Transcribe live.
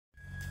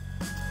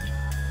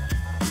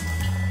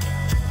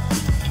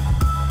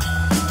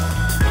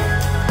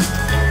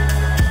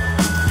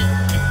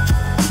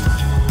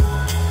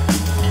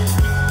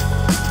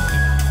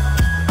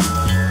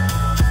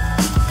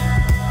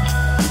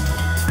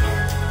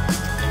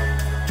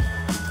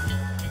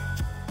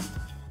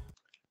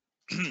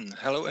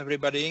Hello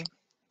everybody.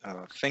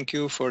 Thank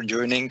you for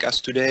joining us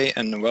today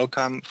and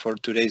welcome for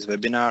today's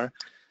webinar,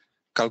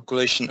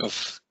 Calculation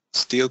of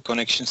Steel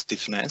Connection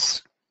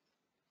Stiffness.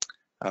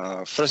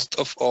 First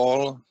of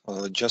all,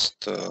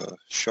 just a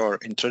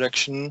short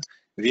introduction.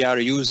 We are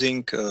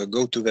using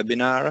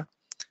GoToWebinar.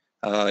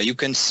 You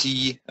can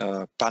see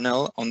a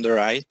panel on the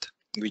right,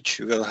 which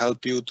will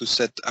help you to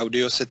set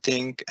audio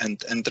setting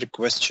and enter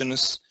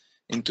questions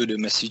into the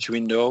message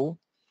window.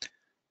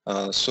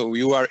 So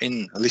you are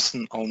in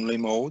listen-only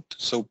mode,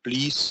 so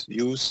please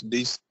use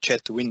this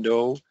chat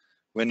window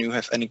when you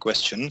have any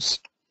questions,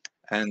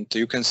 and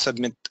you can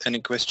submit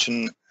any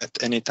question at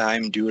any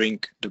time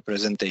during the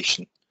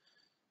presentation.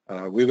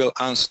 We will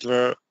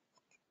answer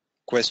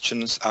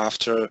questions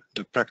after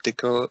the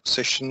practical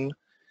session.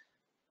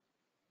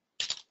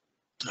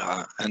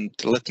 And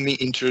let me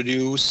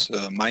introduce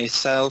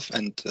myself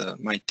and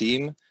my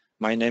team.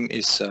 My name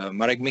is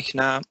Marek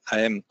Michna. I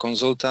am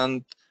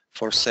consultant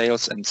for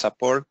sales and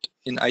support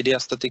in IDEA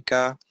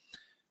StatiCa,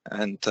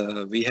 and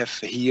we have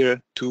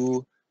here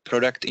two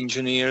product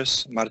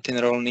engineers, Martin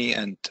Rolny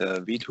and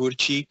Vít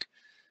Hurčík.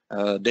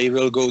 They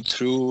will go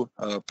through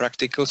a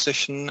practical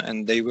session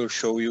and they will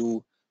show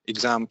you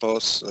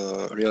examples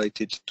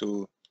related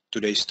to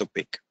today's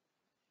topic.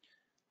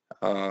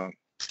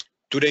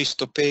 Today's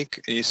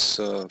topic is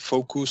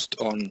focused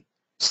on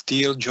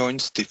steel joint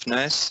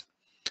stiffness,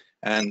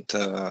 and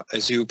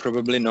as you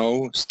probably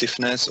know,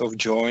 stiffness of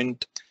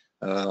joint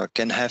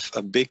can have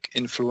a big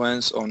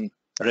influence on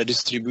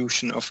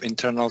redistribution of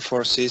internal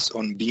forces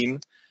on beam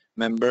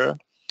member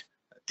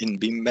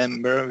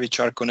which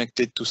are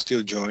connected to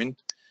steel joint.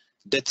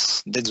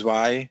 That's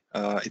why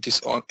it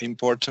is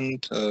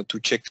important to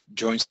check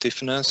joint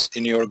stiffness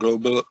in your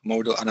global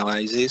model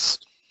analysis.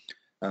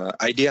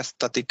 IDEA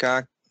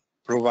StatiCa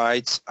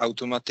provides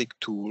automatic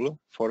tool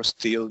for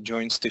steel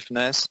joint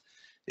stiffness.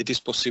 It is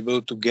possible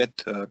to get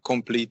a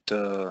complete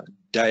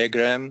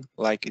diagram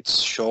like it's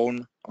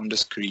shown on the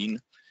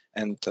screen,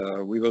 and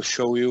we will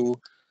show you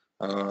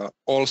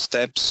all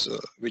steps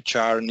which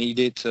are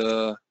needed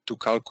to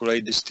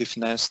calculate the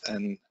stiffness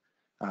and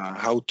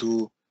how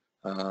to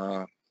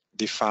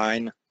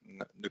define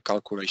the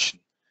calculation.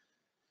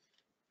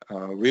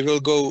 We will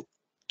go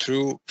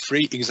through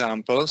three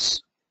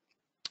examples.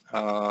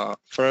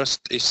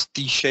 First is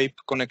T-shaped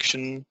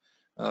connection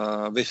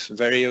with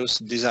various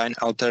design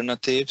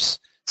alternatives.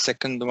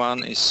 Second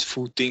one is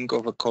footing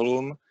of a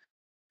column,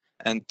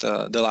 and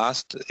the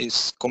last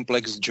is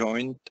complex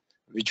joint,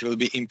 which will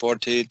be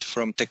imported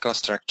from TECLA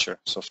structure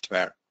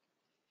software.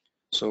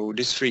 So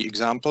these three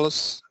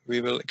examples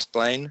we will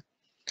explain,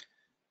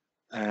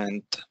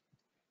 and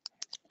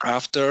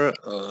after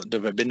the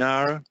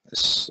webinar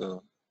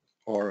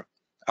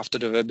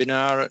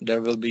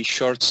there will be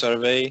short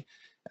survey,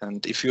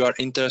 and if you are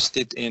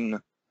interested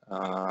in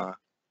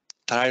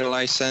trial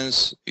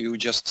license, you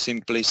just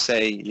simply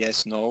say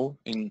yes, no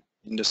in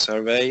the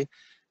survey.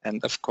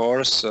 And of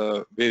course,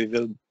 we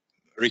will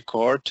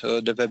record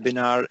the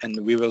webinar and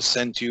we will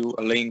send you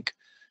a link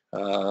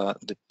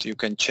that you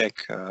can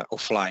check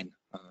offline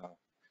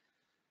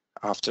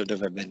after the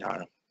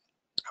webinar.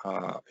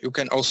 You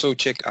can also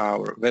check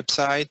our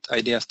website,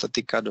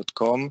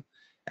 ideastatica.com,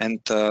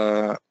 and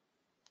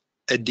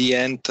at the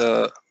end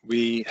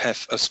we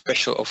have a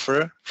special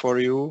offer for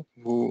you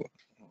who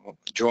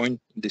joined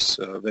this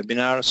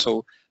webinar,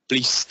 so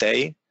please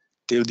stay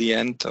till the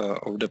end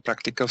of the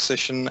practical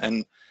session,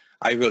 and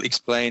I will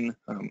explain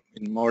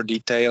in more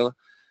detail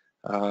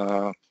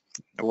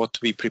what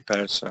we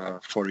prepared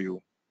for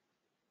you.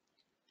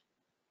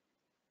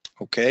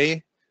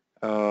 Okay,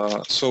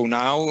 so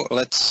now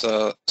let's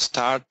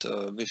start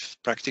with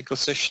practical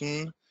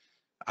session.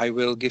 I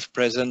will give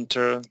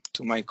presenter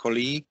to my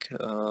colleague.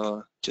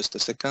 Just a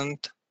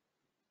second.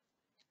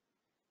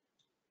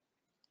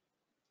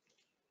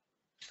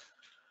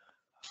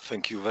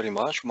 Thank you very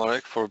much,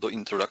 Marek, for the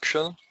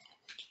introduction.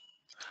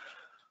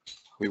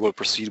 We will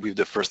proceed with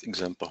the first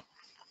example.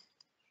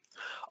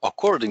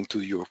 According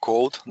to your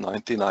code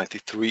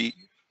 1993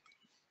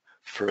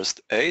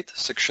 first 8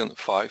 section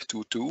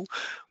 522,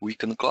 we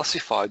can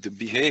classify the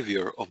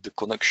behavior of the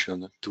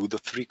connection to the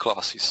three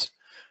classes: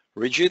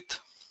 rigid,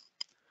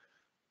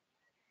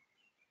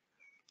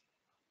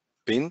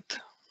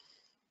 pinned,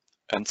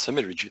 and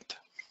semi-rigid.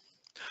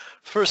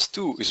 First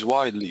two is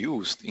widely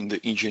used in the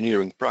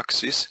engineering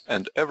praxis,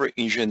 and every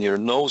engineer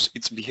knows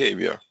its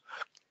behavior.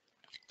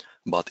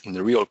 But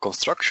in real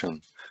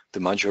construction, the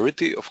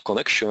majority of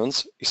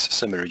connections is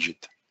semi-rigid.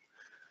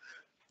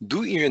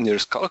 Do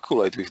engineers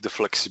calculate with the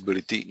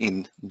flexibility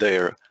in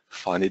their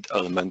finite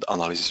element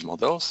analysis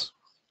models?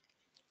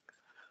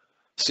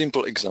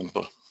 Simple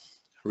example: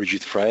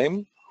 rigid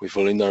frame with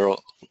a linear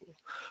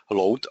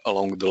load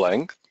along the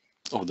length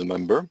of the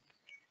member.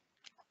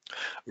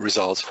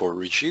 Results for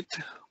rigid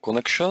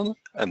connection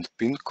and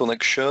pin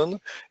connection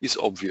is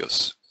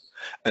obvious,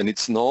 and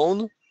it's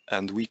known,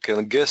 and we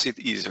can guess it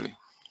easily.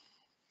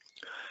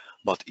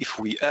 But if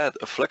we add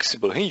a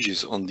flexible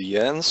hinges on the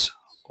ends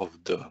of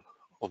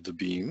the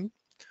beam,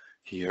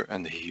 here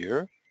and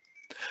here,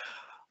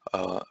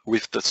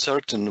 with the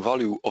certain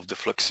value of the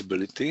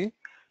flexibility,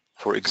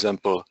 for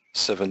example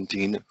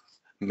 17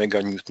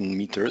 meganewton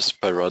meters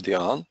per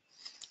radian,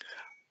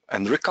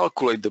 and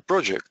recalculate the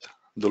project,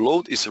 the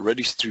load is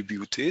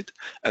redistributed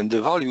and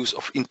the values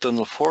of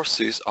internal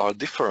forces are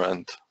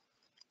different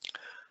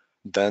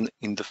than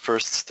in the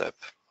first step.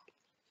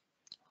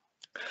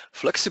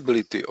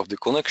 Flexibility of the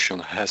connection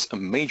has a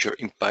major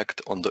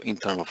impact on the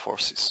internal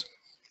forces.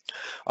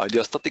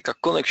 IDEA StatiCa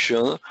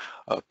Connection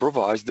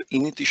provides the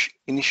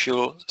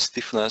initial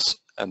stiffness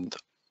and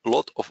a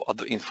lot of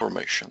other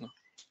information.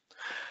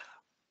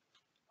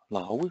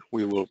 Now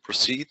we will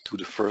proceed to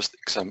the first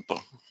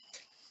example.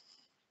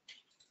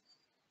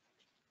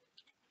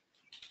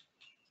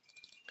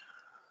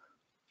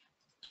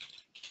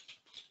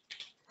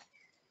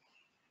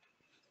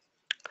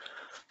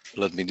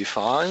 Let me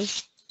define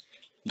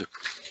the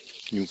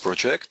new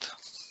project.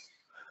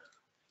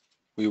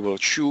 We will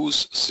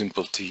choose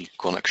simple T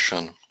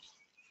connection.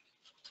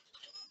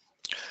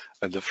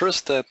 At the first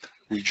step,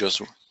 we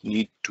just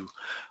need to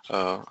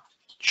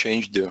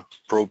change the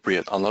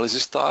appropriate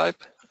analysis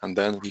type, and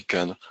then we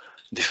can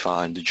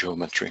define the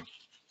geometry.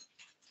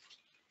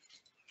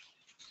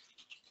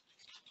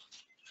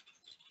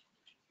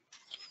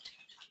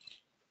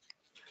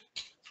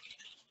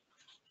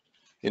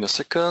 In a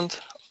second,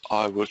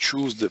 I will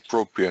choose the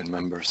appropriate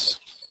members.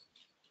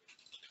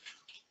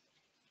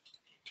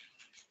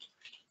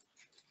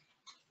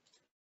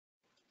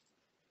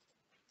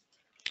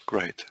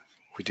 Great,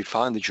 we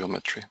define the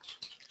geometry.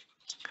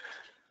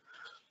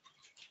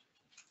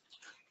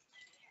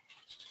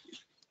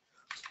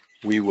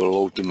 We will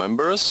load the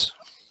members.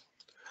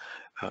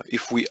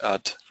 If we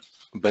add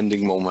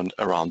bending moment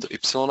around the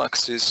epsilon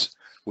axis,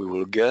 we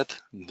will get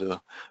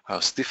the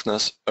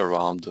stiffness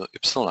around the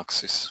epsilon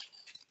axis.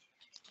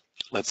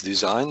 Let's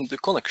design the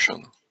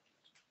connection.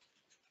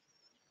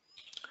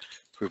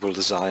 We will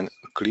design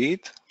a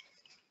cleat,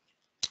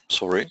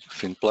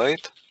 fin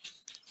plate,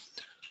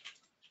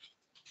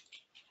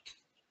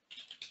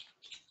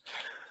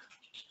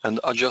 and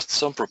adjust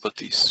some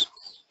properties.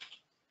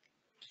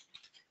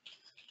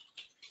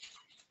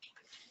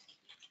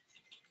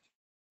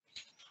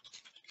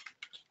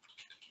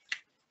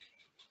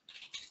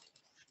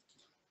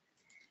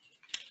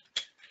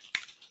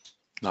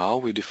 Now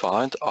we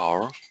defined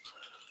our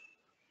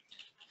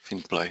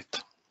fin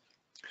plate.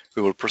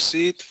 We will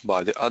proceed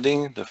by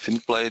adding the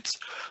fin plates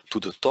to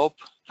the top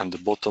and the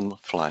bottom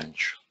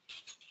flange.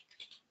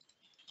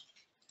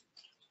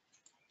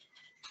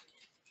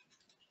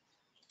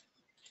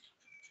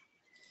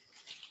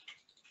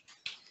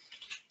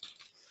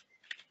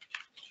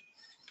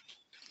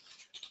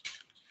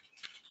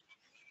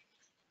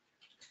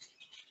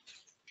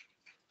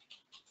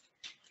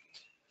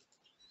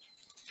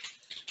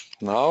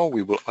 Now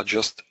we will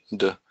adjust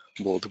the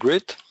bolt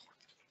grid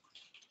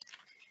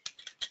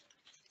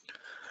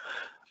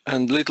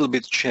and little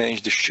bit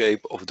change the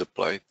shape of the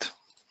plate.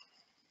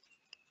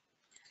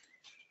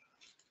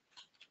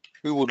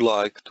 We would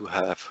like to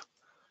have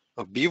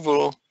a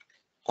bevel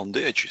on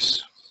the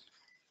edges.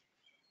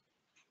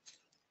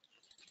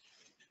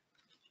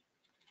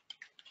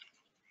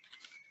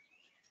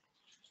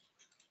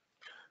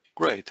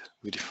 Great,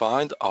 we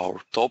defined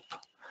our top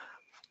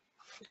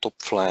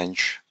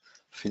flange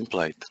fin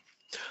plate.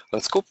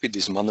 Let's copy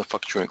these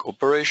manufacturing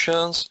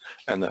operations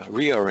and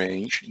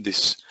rearrange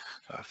this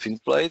fin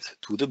plate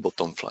to the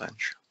bottom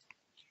flange.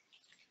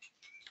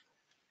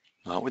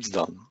 Now it's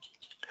done.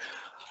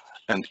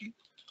 And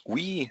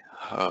we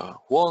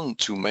want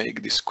to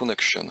make this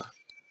connection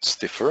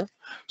stiffer,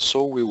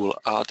 so we will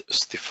add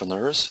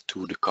stiffeners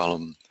to the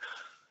column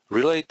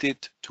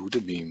related to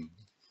the beam.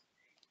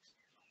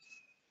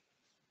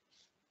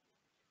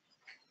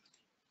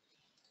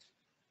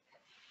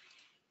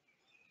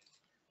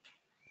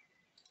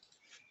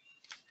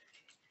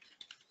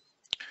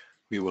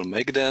 We will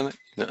make them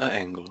in an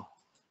angle.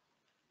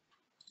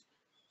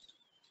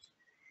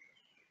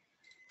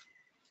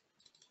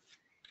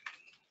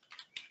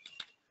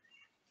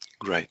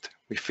 Great,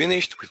 we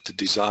finished with the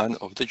design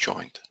of the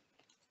joint.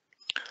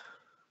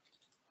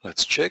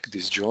 Let's check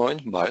this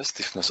joint by a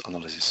stiffness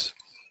analysis.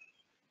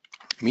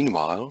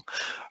 Meanwhile,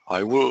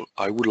 I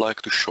would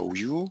like to show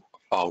you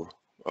our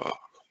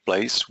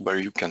place where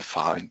you can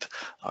find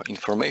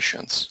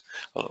informations.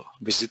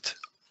 Visit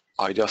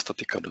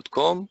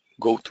ideastatiCa.com,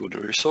 go to the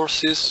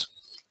resources,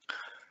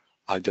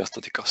 IDEA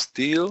StatiCa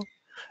Steel,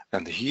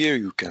 and here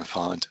you can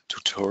find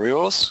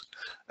tutorials,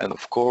 and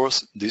of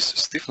course this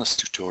stiffness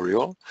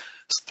tutorial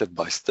step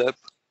by step,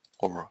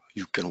 or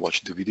you can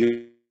watch the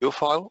video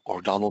file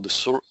or download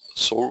the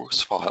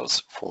source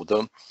files for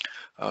the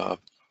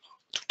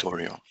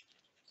tutorial.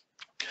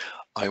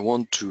 I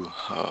want to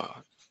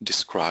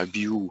describe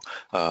you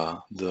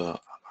the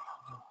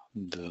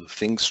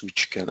things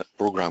which can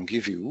program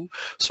give you.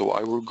 So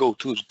I will go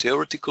to the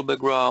theoretical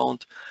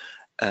background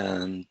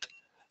and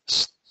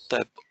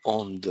step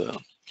on the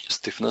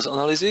stiffness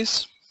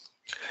analysis.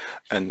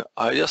 And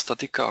IDEA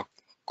StatiCa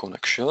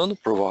Connection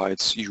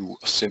provides you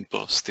a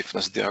simple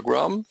stiffness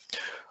diagram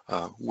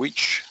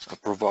which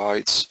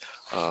provides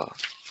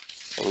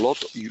a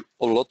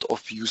lot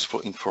of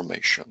useful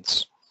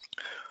informations.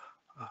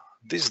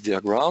 This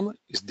diagram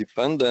is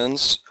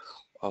dependence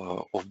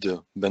of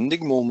the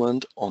bending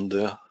moment on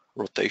the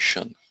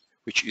rotation,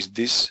 which is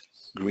this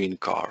green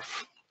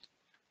curve.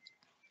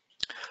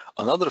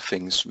 Another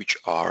things which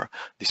are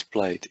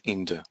displayed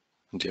in the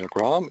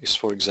diagram is,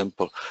 for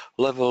example,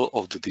 level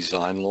of the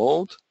design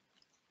load,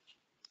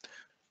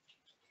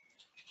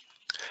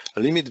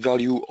 limit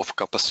value of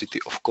capacity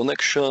of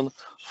connection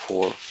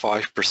for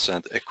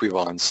 5%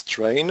 equivalent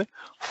strain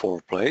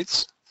for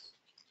plates,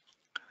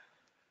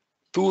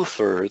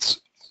 2/3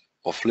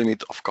 of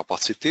limit of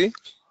capacity,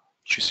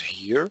 which is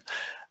here,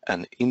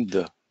 and in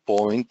the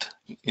point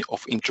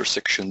of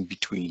intersection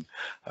between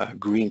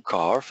green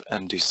curve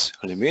and this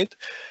limit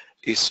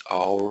is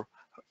our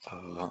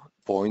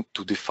point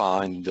to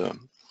define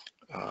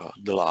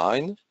the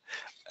line,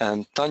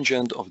 and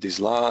tangent of this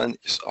line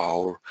is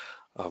our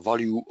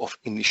value of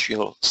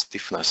initial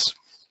stiffness.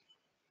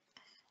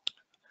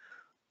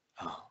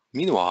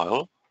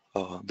 Meanwhile,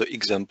 the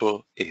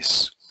example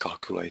is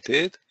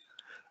calculated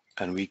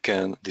and we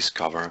can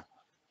discover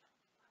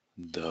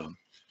the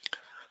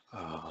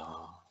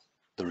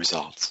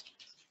results.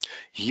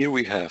 Here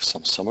we have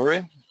some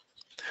summary,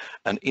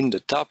 and in the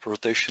tab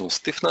rotational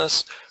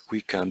stiffness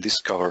we can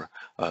discover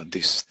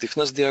this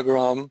stiffness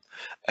diagram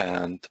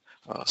and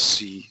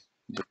see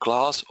the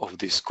class of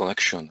this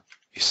connection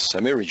is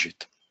semi-rigid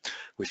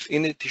with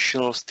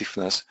initial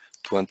stiffness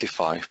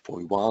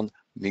 25.1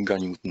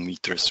 meganewton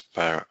meters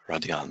per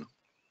radian.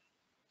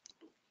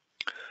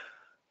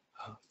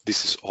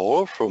 This is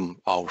all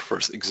from our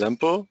first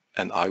example,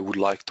 and I would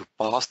like to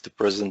pass the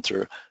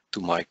presenter to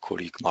my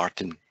colleague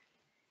Martin.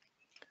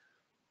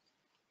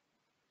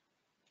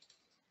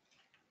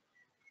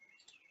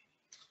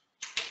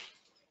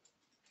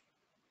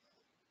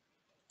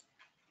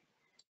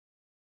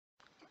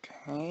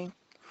 Okay,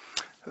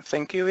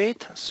 thank you,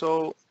 Vid.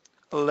 So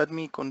let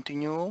me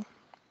continue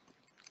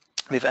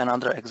with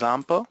another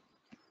example.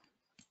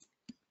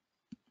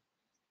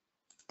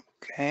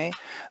 Okay,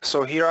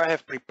 so here I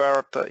have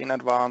prepared in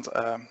advance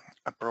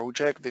a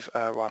project with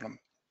one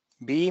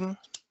beam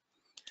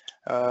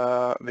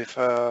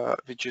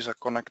which is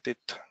connected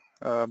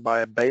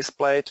by a base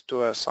plate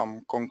to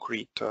some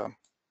concrete,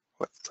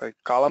 let's say,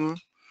 column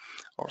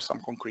or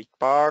some concrete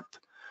part.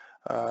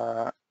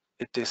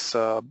 It is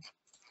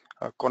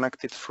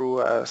connected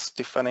through a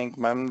stiffening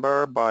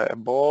member by a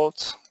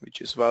bolt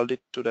which is welded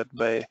to that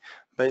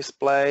base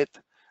plate.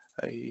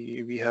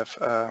 We have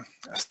a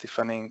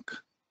stiffening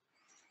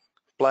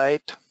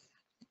plate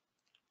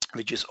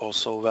which is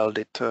also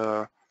welded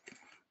to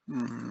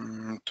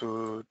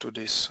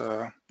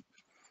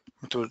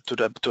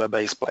a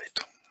base plate.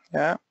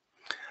 Yeah.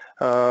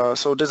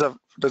 So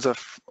there's a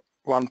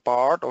one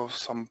part or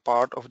some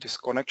part of this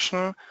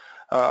connection.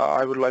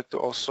 I would like to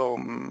also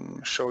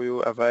show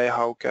you a way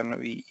how can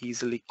we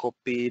easily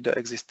copy the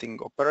existing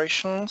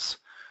operations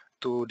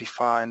to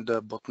define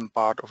the bottom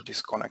part of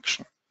this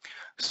connection.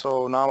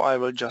 So now I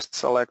will just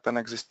select an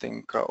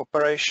existing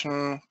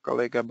operation,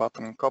 click a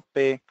button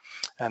copy,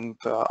 and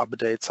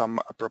update some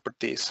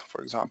properties.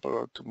 For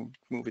example, to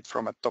move it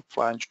from a top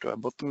flange to a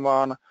bottom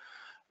one,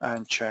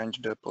 and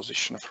change the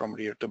position from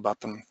rear to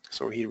bottom.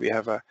 So here we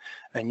have a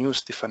new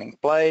stiffening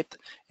plate.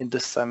 In the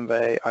same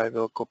way, I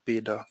will copy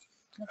the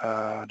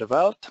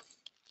weld,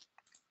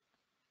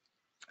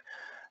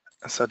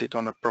 set it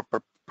on a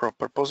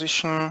proper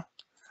position,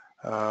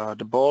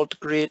 the bolt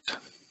grid,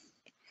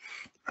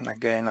 and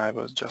again I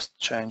will just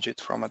change it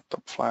from a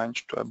top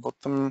flange to a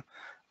bottom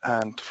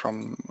and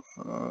from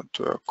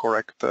to a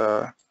correct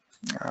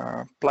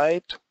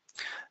plate.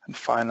 And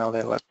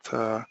finally, let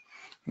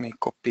me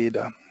copy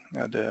the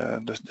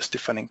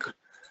stiffening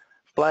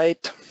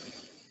plate,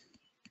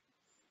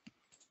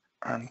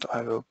 and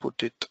I will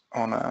put it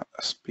on a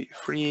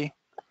SP3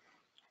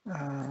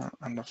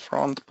 on the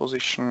front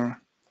position,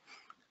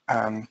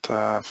 and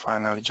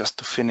finally, just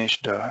to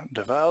finish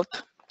the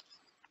weld,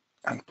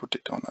 and put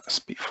it on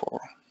SP4.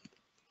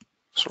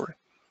 Sorry,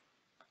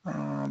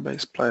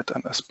 base plate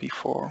and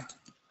SP4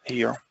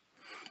 here.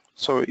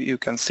 So you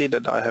can see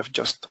that I have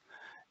just,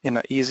 in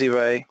an easy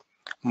way,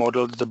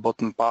 modeled the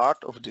bottom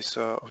part of this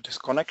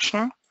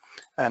connection,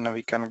 and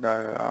we can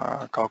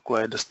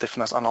calculate the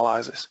stiffness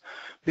analysis.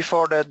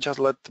 Before that, just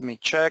let me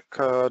check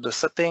the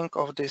setting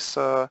of this.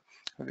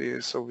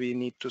 So we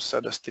need to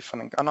set a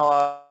stiffening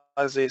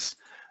analysis,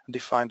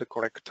 define the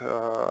correct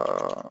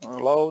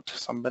load,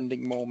 some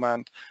bending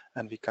moment,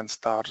 and we can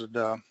start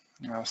the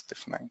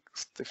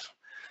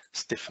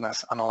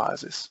stiffness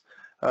analysis.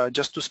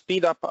 Just to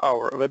speed up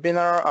our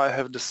webinar, I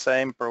have the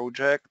same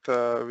project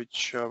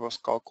which was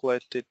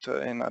calculated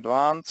in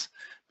advance,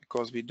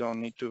 because we don't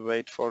need to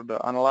wait for the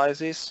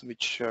analysis,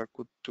 which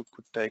could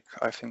take,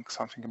 I think,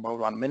 something about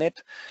 1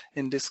 minute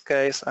in this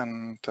case,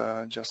 and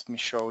just me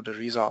show the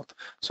result.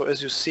 So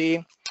as you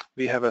see,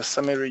 we have a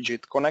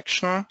semi-rigid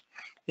connection.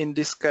 In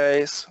this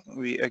case,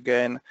 we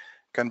again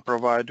can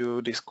provide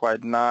you this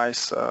quite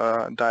nice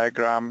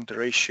diagram, the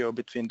ratio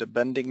between the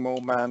bending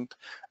moment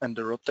and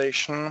the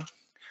rotation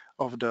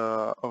of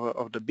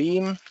the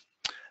beam.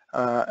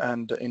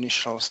 and the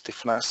initial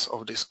stiffness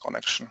of this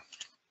connection.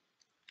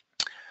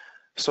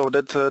 So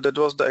that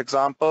was the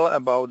example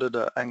about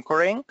the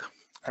anchoring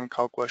and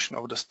calculation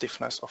of the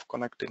stiffness of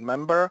connected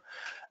member.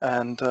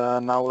 And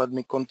now let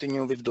me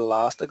continue with the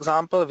last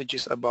example, which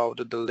is about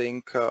the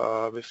link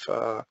with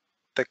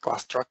TECLA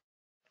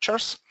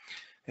structures.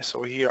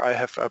 So here I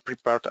have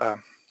prepared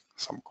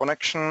some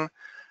connection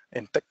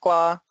in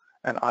TECLA,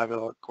 and I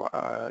will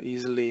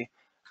easily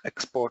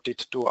export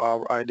it to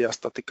our IDEA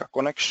StatiCa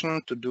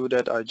connection. To do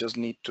that, I just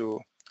need to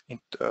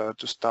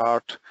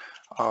start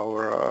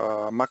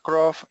our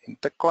macro in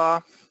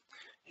TECLA.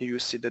 Here you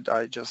see that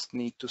I just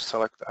need to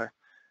select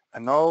a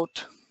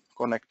node,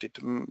 connected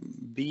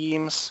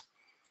beams,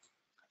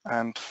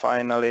 and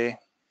finally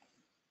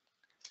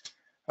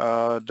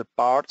the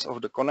parts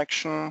of the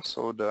connection,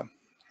 so the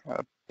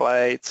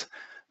plates,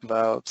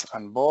 welds,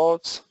 and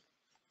bolts.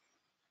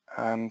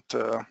 And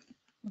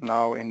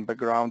now in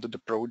background the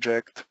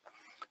project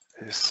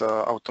is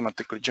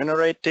automatically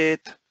generated,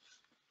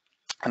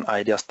 and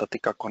IDEA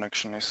StatiCa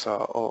Connection is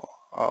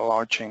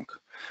launching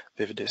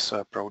with this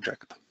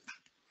project.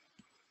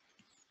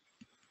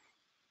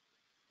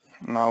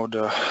 Now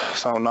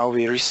now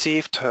we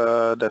received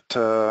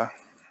the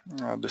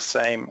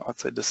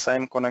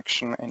same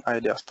connection in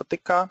IDEA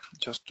StatiCa,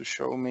 just to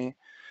show me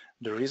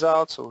the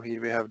results. So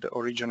here we have the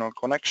original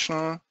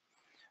connection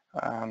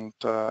and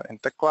in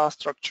TECLA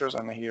structures,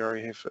 and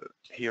here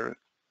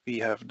we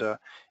have the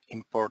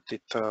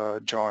imported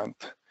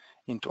joint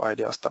into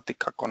IDEA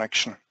StatiCa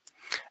Connection.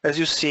 As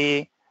you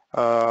see,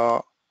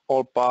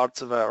 all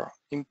parts were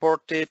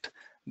imported.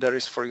 There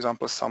is, for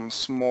example, some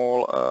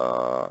small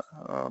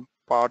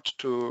part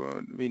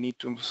we need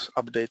to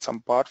update some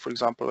part. For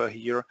example,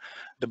 here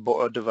the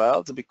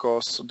welds,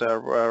 because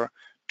there were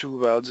two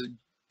welds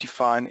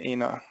defined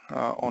in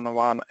on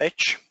one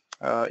edge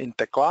in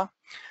TECLA,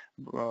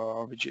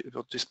 which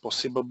is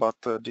possible, but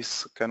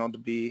this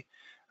cannot be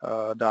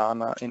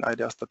done in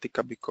IDEA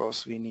StatiCa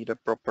because we need a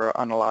proper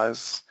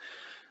analyzing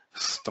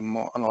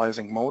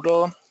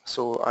model.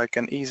 So I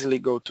can easily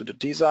go to the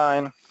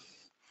design,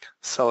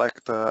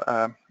 select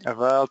a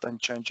weld and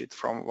change it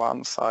from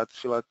one side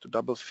fillet to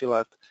double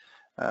fillet,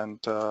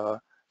 and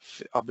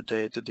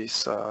update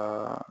this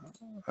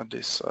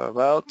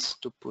welds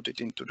to put it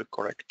into the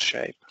correct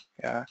shape.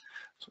 Yeah,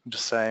 so the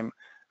same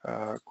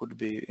could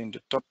be in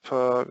the top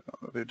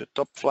with the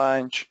top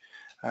flange,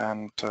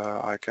 and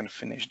I can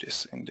finish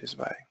this in this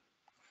way.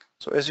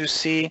 So as you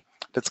see,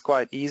 that's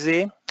quite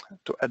easy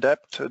to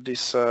adapt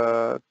this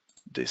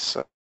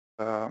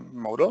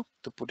model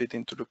to put it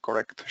into the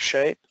correct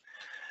shape.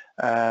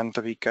 And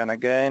we can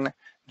again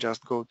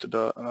just go to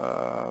the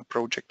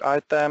project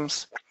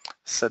items,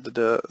 set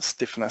the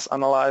stiffness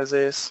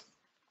analysis,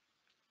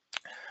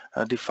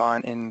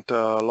 define in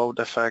the load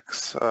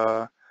effects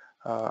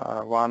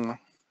one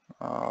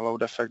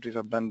load effect with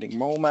a bending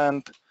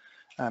moment,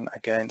 and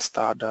again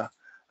start the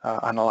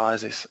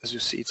analysis. As you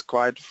see, it's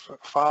quite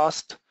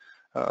fast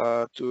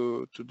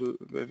to do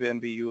when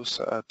we use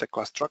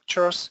TECLA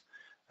structures.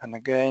 And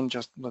again,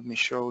 just let me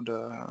show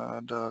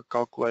the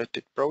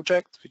calculated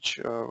project, which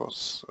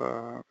was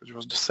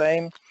the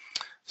same.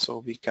 So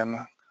we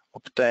can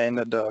obtain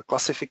the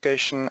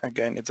classification.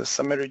 Again, it's a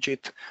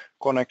semi-rigid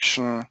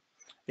connection,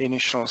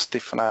 initial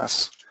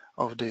stiffness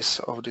of this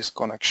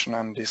connection,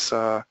 and this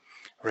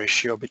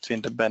ratio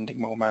between the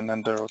bending moment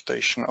and the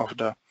rotation of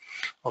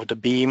the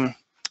beam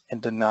in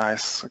the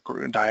nice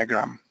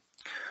diagram.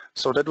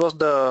 So that was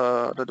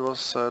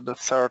the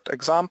third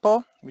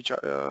example, which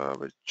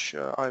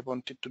I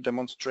wanted to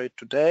demonstrate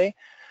today.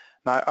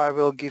 Now I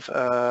will give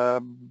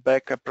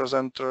back a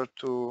presenter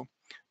to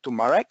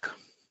Marek,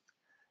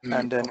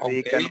 and then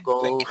we can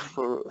go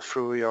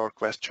through your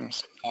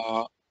questions.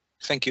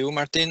 Thank you,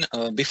 Martin.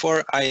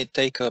 Before I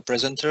take a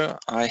presenter,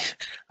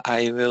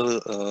 I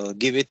will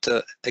give it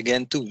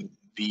again to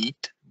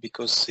Vít,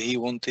 because he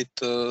wanted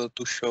to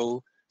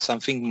show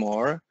something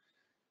more.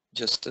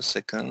 Just a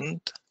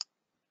second.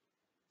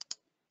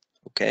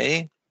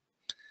 Okay,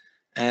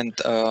 and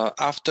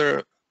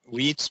after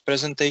Vít's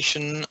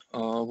presentation,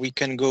 we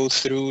can go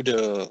through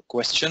the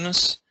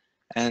questions,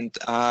 and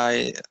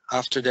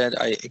after that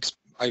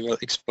I will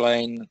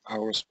explain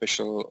our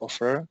special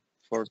offer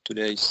for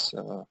today's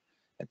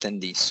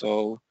attendees.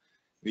 So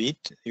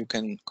Vít, you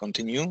can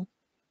continue.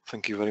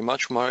 Thank you very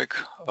much, Marek.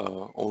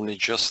 Only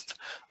just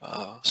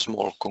a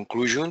small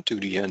conclusion to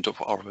the end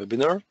of our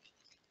webinar.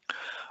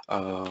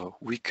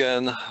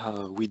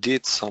 We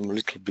did some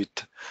little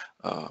bit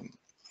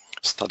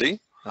study.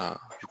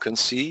 You can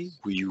see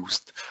we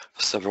used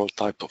several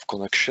types of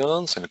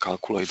connections and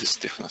calculated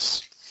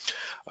stiffness.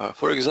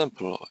 For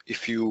example,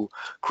 if you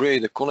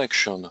create a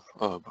connection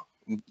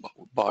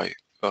by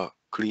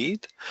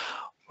cleat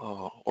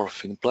or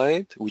fin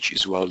plate, which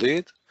is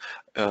welded,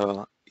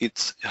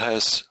 it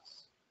has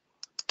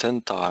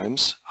 10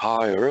 times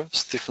higher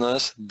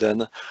stiffness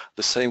than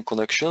the same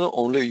connection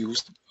only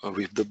used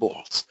with the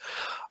bolts.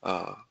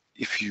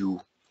 If you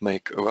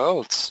make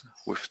welds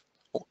with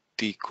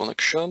the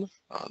connection,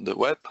 the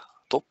web,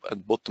 top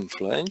and bottom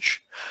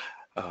flange,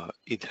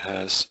 it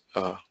has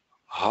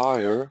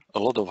a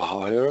lot of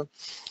higher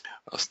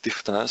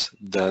stiffness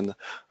than,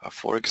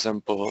 for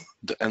example,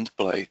 the end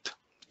plate,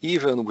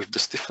 even with the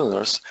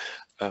stiffeners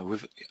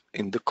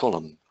in the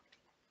column.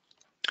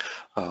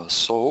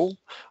 So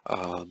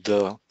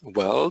the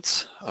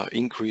welds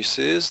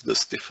increases the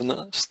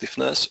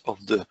stiffness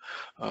of the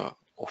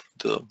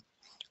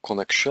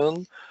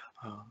connection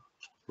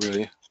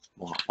really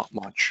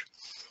much.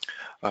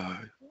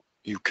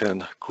 You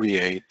can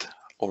create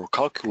or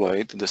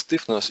calculate the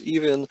stiffness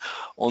even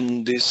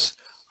on this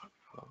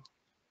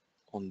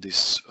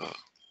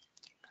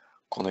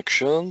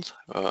connection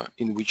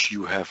in which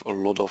you have a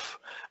lot of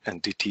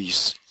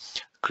entities,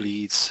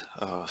 cleats,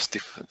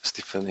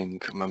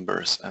 stiffening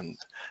members and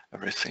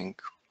everything.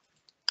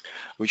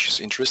 Which is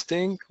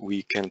interesting.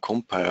 We can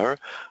compare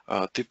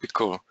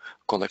typical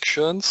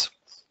connections.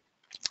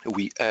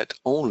 We add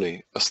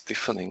only a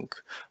stiffening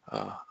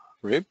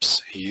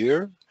ribs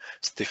here,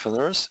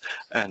 stiffeners,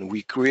 and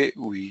we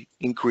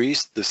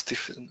increase the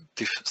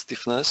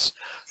stiffness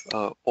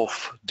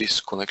of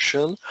this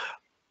connection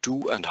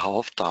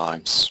 2.5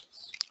 times,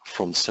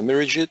 from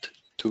semi-rigid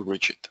to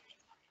rigid.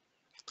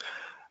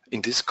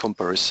 In this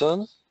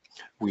comparison,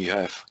 we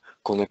have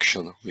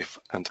connection with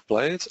end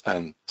plates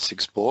and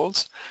 6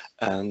 bolts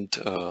and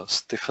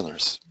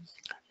stiffeners.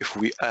 If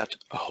we add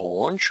a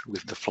haunch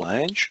with the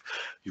flange,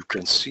 you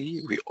can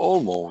see we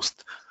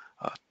almost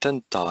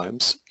 10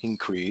 times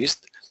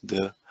increased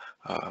the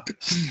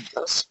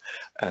stiffness,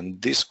 and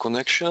this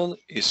connection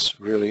is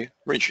really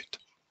rigid.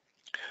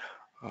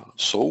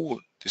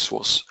 So this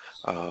was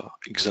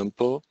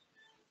example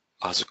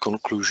as a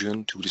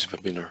conclusion to this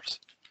webinar.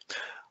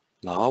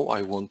 Now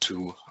I want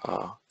to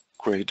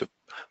create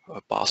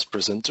a past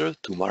presenter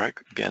to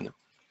Marek again.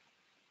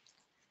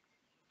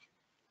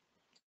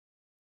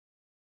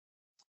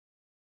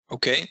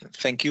 Okay,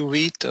 thank you,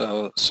 Vít.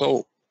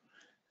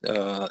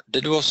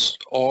 That was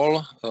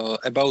all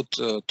about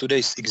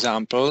today's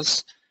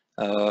examples.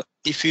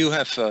 If you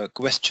have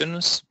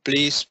questions,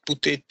 please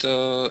put it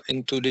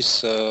into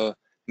this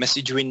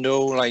message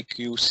window like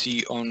you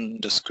see on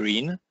the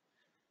screen.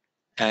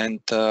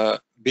 And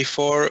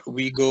before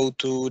we go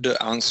to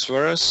the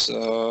answers,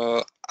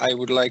 I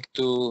would like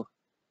to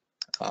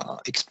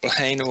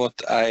explain what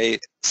I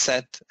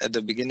said at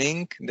the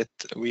beginning, that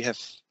we have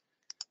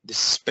this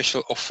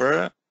special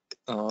offer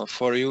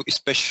for you,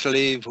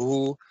 especially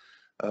who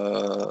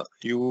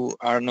you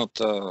are not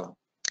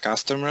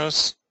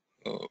customers.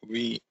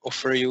 We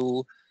offer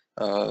you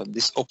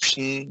this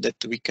option that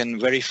we can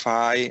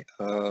verify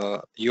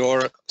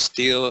your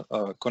steel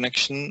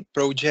connection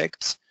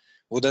projects.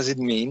 What does it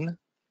mean?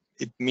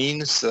 It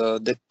means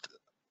that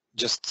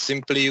just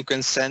simply you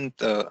can send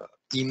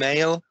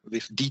email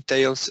with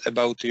details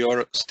about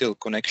your steel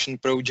connection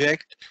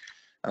project,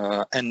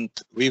 and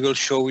we will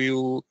show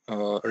you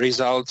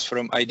results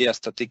from IDEA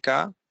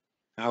StatiCa,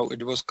 how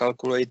it was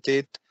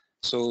calculated.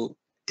 So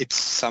it's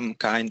some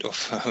kind of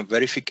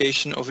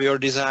verification of your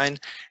design,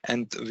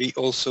 and we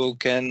also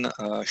can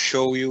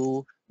show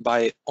you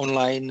by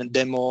online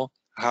demo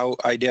how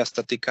IDEA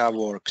StatiCa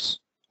works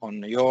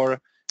on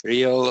your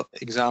real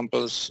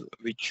examples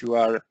which you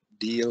are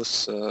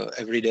deals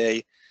every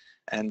day,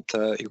 and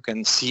you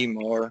can see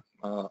more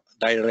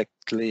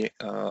directly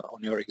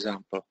on your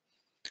example.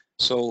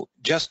 So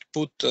just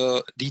put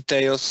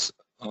details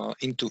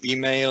into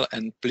email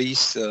and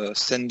please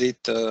send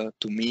it to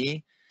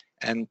me,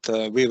 and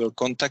we will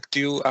contact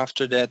you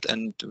after that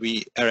and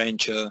we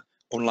arrange an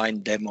online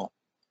demo.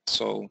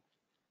 So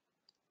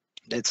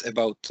that's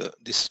about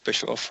this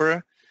special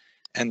offer.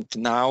 And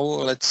now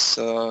let's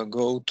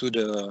go to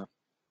the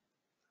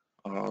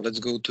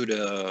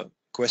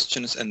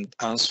questions and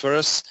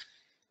answers.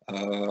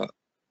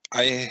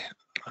 I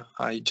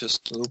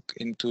just look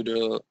into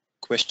the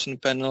question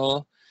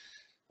panel.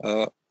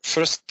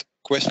 First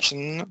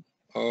question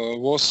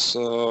was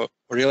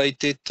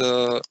related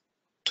to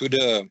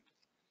the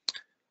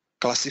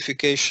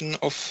classification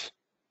of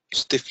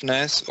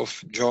stiffness,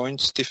 of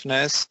joint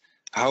stiffness,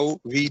 how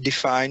we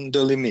define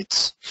the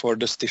limits for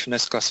the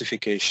stiffness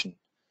classification.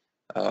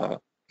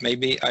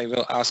 Maybe I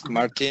will ask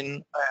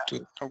Martin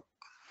to...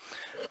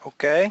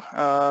 Okay,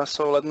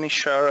 so let me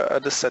share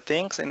the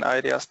settings in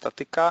IDEA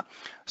StatiCa.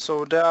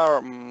 So there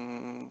are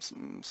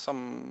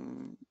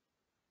some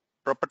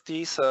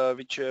properties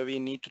which we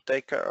need to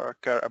take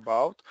care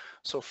about.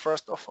 So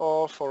first of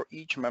all, for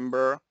each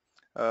member,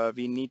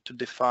 we need to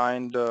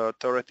define the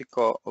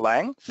theoretical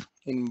length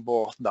in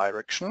both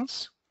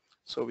directions.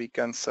 So we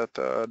can set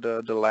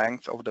the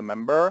length of the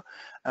member,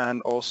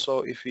 and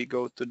also if we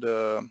go to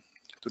the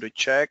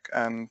check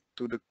and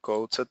to the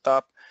code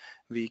setup,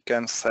 we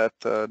can set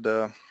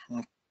whether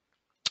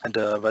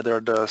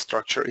the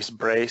structure is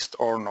braced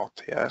or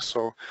not. Yeah,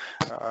 so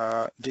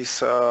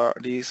these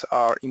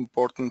are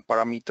important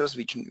parameters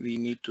which we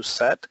need to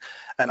set,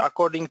 and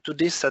according to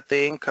this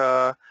setting,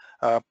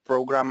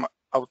 program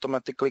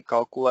automatically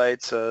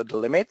calculates the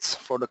limits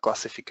for the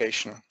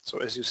classification. So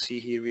as you see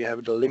here, we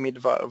have the limit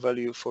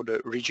value for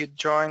the rigid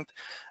joint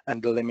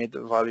and the limit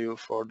value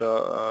for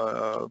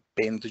the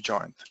pinned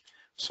joint.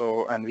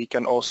 So, and we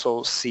can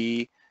also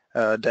see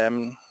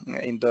them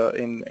in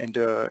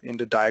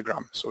the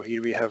diagram. So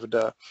here we have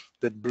the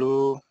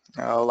blue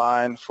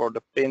line for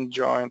the pinned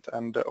joint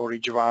and the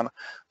orange one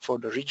for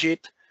the rigid,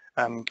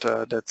 and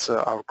that's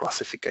our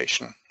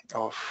classification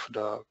of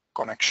the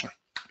connection.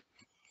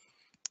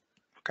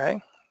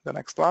 Okay, the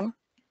next one.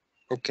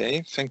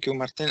 Okay, thank you,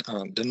 Martin.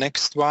 The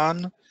next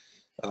one,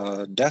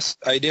 does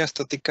IDEA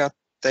StatiCa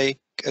take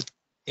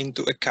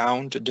into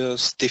account the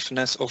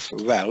stiffness of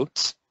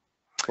welds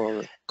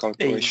for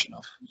calculation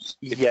of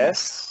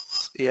stiffness?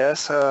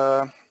 Yes.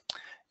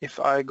 If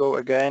I go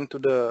again to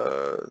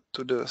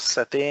the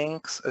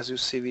settings, as you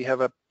see, we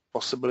have a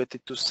possibility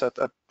to set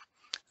up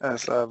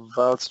as a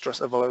weld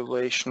stress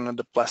evaluation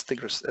the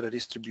plastic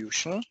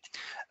redistribution,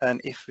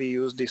 and if we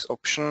use this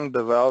option,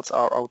 the welds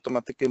are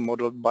automatically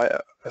modeled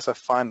as a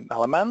fine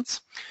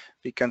elements.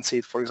 We can see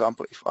it, for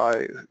example,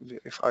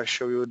 if I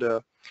show you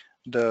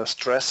the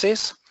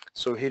stresses.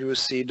 So here you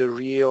see the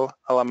real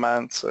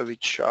elements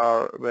which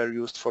were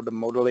used for the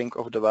modeling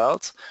of the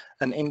welds,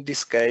 and in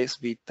this case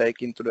we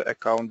take into the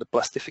account the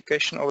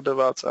plastification of the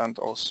welds, and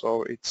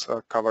also it's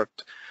covered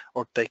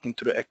or taken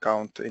into the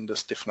account in the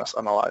stiffness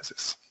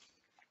analysis.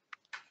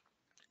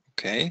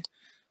 Okay,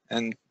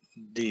 and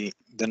the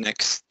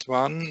next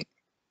one,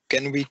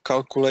 can we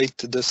calculate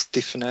the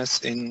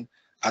stiffness in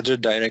other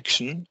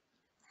direction?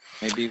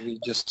 Maybe we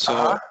just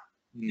saw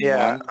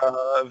yeah,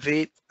 one.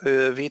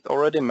 we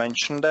already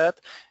mentioned that.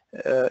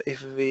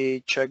 If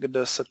we check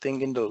the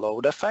setting in the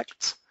load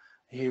effects,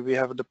 here we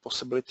have the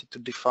possibility to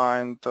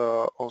define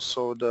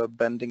also the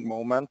bending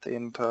moment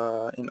in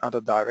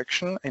other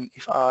direction. And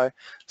if I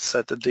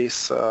set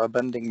this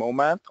bending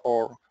moment,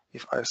 or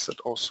if I set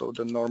also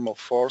the normal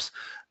force,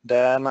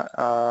 then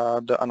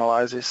the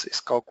analysis is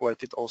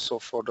calculated also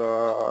for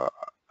the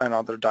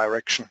another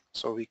direction.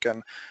 So we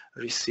can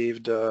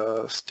receive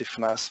the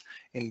stiffness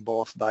in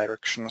both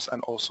directions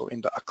and also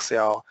in the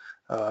axial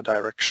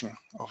direction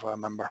of a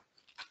member.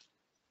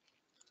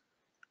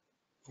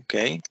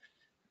 Okay,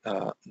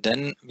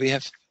 then we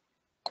have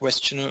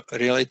question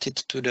related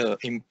to the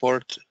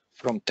import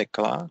from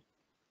Tekla.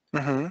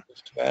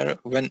 Software.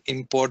 When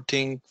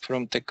importing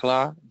from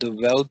Tekla, the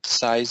weld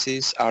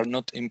sizes are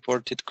not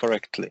imported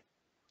correctly.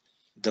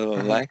 The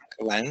leg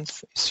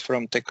length is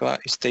from Tekla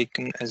is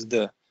taken as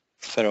the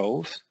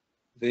throw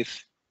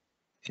with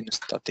in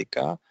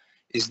StatiCa.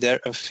 Is there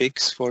a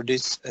fix for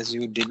this, as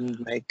you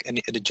didn't make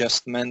any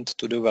adjustment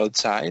to the weld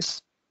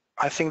size?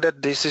 I think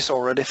that this is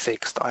already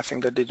fixed. I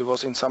think that it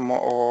was in some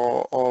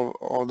or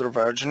other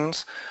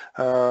versions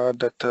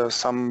that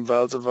some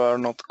welds were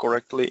not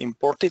correctly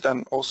imported,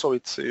 and also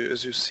it's,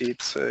 as you see,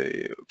 it's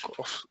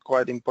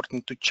quite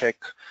important to check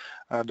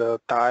the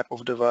type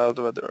of the weld,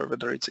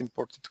 whether it's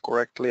imported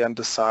correctly, and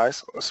the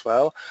size as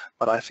well.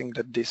 But I think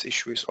that this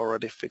issue is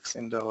already fixed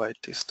in the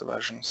latest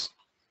versions.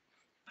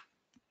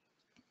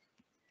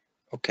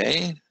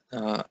 Okay,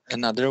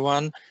 another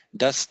one.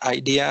 Does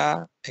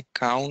IDEA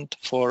account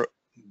for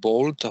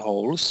bolt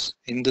holes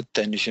in the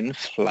tension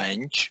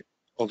flange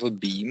of a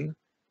beam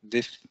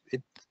if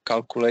it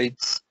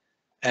calculates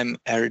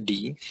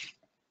MRD?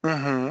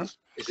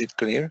 Is it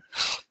clear?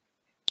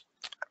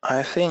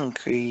 I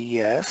think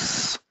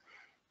yes.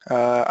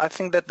 I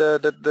think that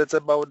that's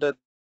about that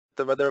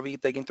whether we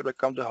take into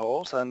account the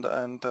holes and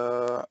on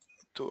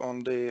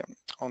the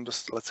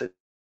let's say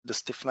the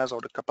stiffness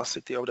or the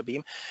capacity of the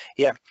beam.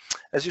 Yeah,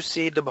 as you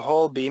see, the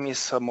whole beam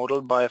is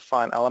modeled by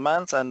fine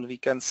elements, and we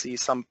can see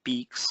some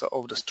peaks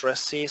of the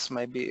stresses,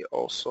 maybe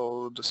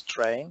also the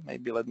strain.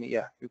 Maybe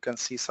you can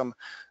see some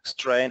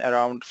strain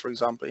around, for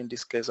example, in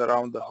this case,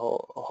 around the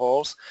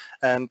holes,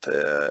 and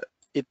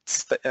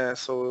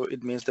so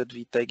it means that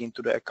we take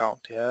into the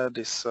account,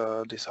 these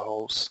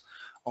holes,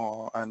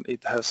 and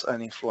it has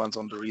an influence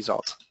on the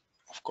results,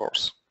 of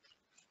course.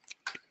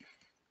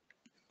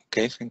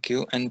 Okay, thank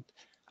you. And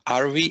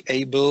are we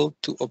able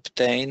to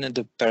obtain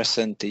the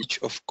percentage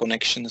of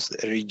connections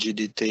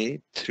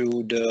rigidity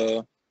through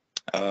the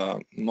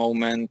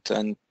moment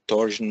and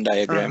torsion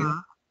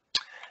diagram?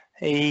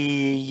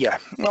 Yeah,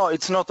 no,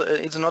 it's not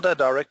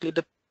directly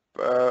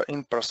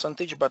in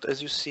percentage, but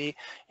as you see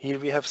here,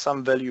 we have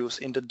some values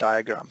in the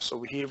diagram.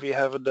 So here we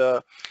have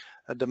the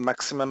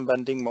maximum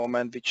bending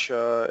moment, which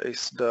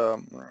is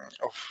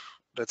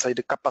let's say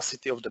the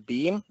capacity of the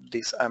beam,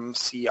 this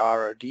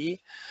MCRD.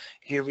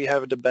 Here we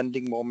have the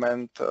bending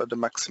moment, the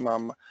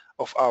maximum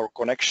of our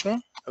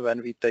connection,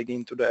 when we take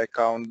into the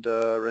account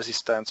the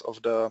resistance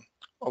of the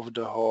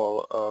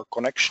whole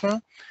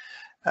connection.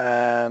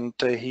 And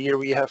here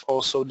we have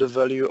also the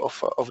value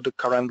of the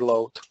current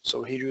load.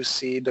 So here you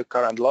see the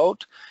current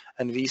load,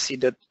 and we see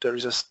that there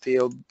is a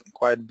still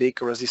quite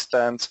big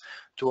resistance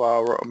to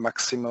our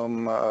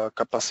maximum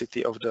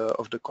capacity of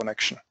the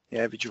connection,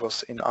 which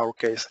was in our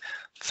case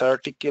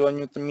 30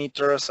 kilonewton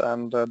meters,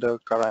 and the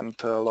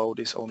current load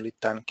is only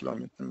 10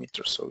 kilonewton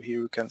meters. So here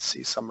you can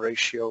see some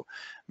ratio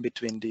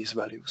between these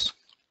values.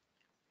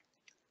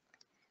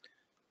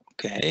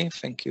 Okay,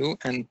 thank you.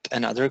 And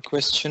another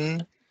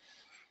question.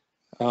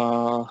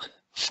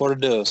 For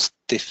the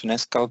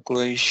stiffness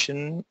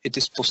calculation, it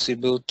is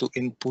possible to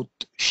input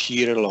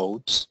shear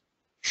loads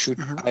should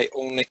I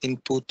only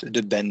input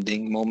the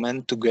bending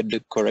moment to get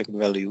the correct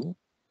value?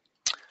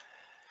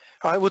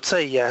 I would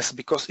say yes,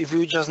 because if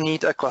you just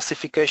need a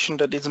classification,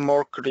 that is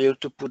more clear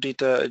to put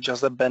it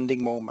just a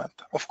bending moment.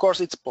 Of course,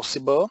 it's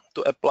possible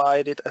to apply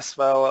it as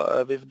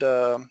well with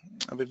the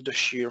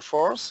shear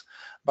force,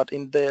 but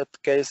in that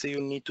case, you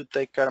need to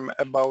take care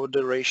about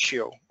the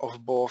ratio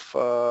of both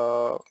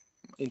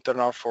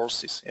internal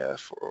forces. Yeah,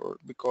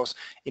 because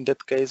in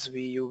that case,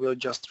 you will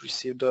just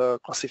receive the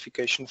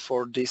classification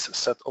for this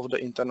set of the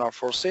internal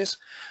forces,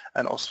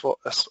 and also,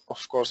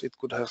 of course, it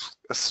could have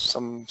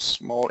some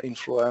small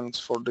influence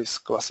for this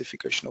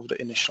classification of the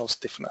initial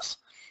stiffness.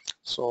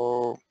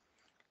 So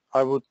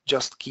I would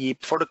just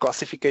keep, for the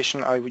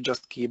classification, I would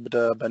just keep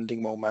the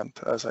bending moment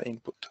as an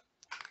input.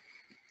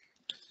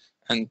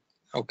 And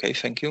okay,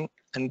 thank you.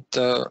 And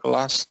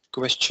last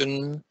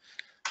question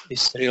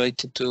is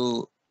related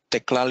to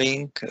TECLA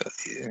link.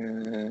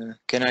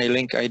 Can I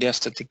link IDEA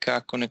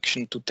StatiCa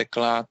Connection to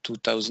TECLA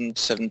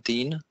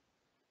 2017?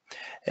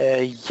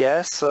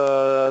 Yes,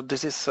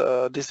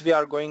 this we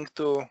are going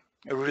to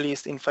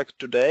release in fact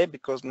today,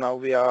 because now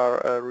we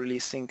are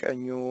releasing a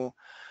new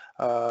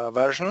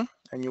version,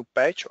 a new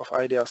patch of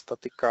IDEA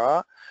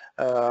StatiCa,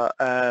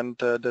 and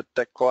the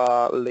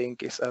TECLA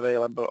link is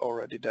available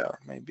already there.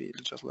 Maybe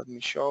just let me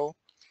show.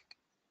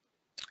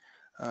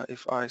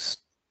 If I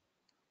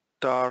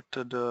start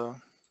the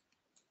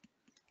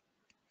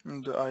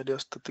IDEA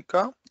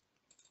StatiCa,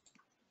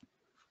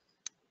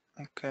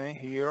 okay,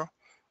 here,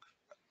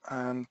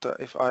 and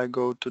if I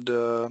go to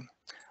the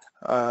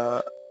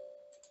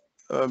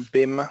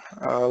BIM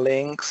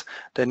links,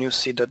 then you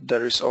see that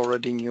there is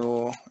already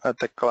new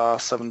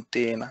TECLA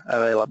 17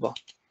 available.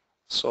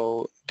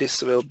 So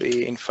this will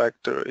be, in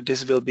fact,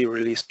 this will be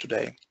released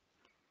today.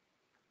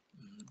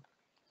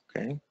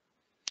 Okay.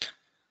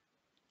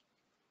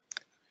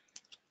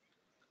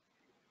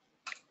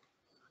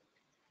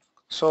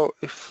 So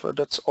if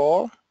that's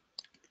all.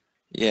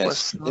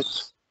 Yes,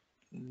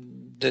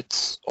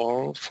 that's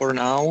all for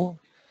now.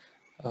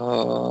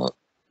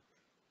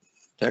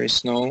 There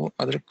is no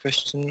other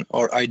question,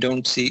 or I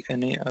don't see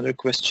any other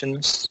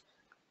questions.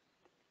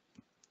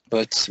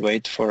 Let's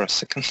wait for a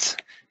second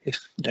if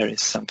there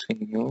is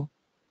something new.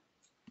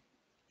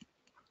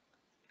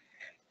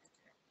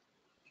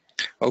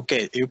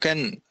 Okay, you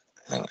can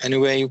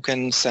anyway, you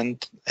can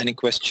send any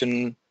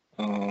question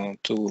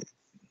to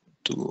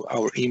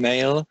our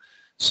email,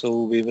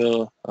 so we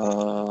will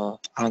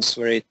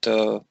answer it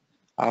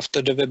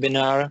after the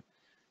webinar,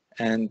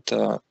 and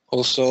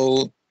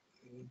also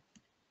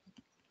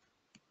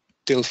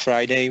till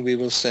Friday we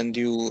will send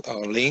you a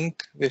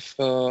link with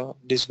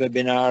this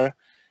webinar,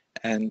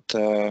 and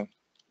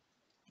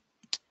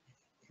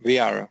we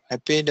are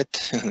happy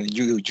that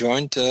you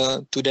joined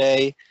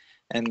today,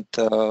 and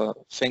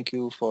thank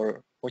you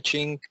for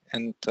watching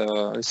and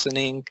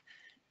listening,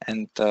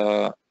 and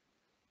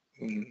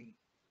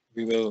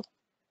we will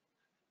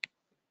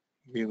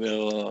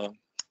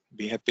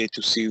be happy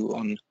to see you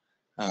on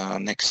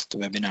next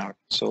webinar.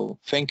 So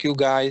thank you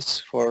guys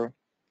for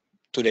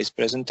today's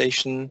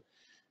presentation,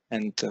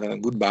 and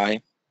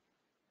goodbye.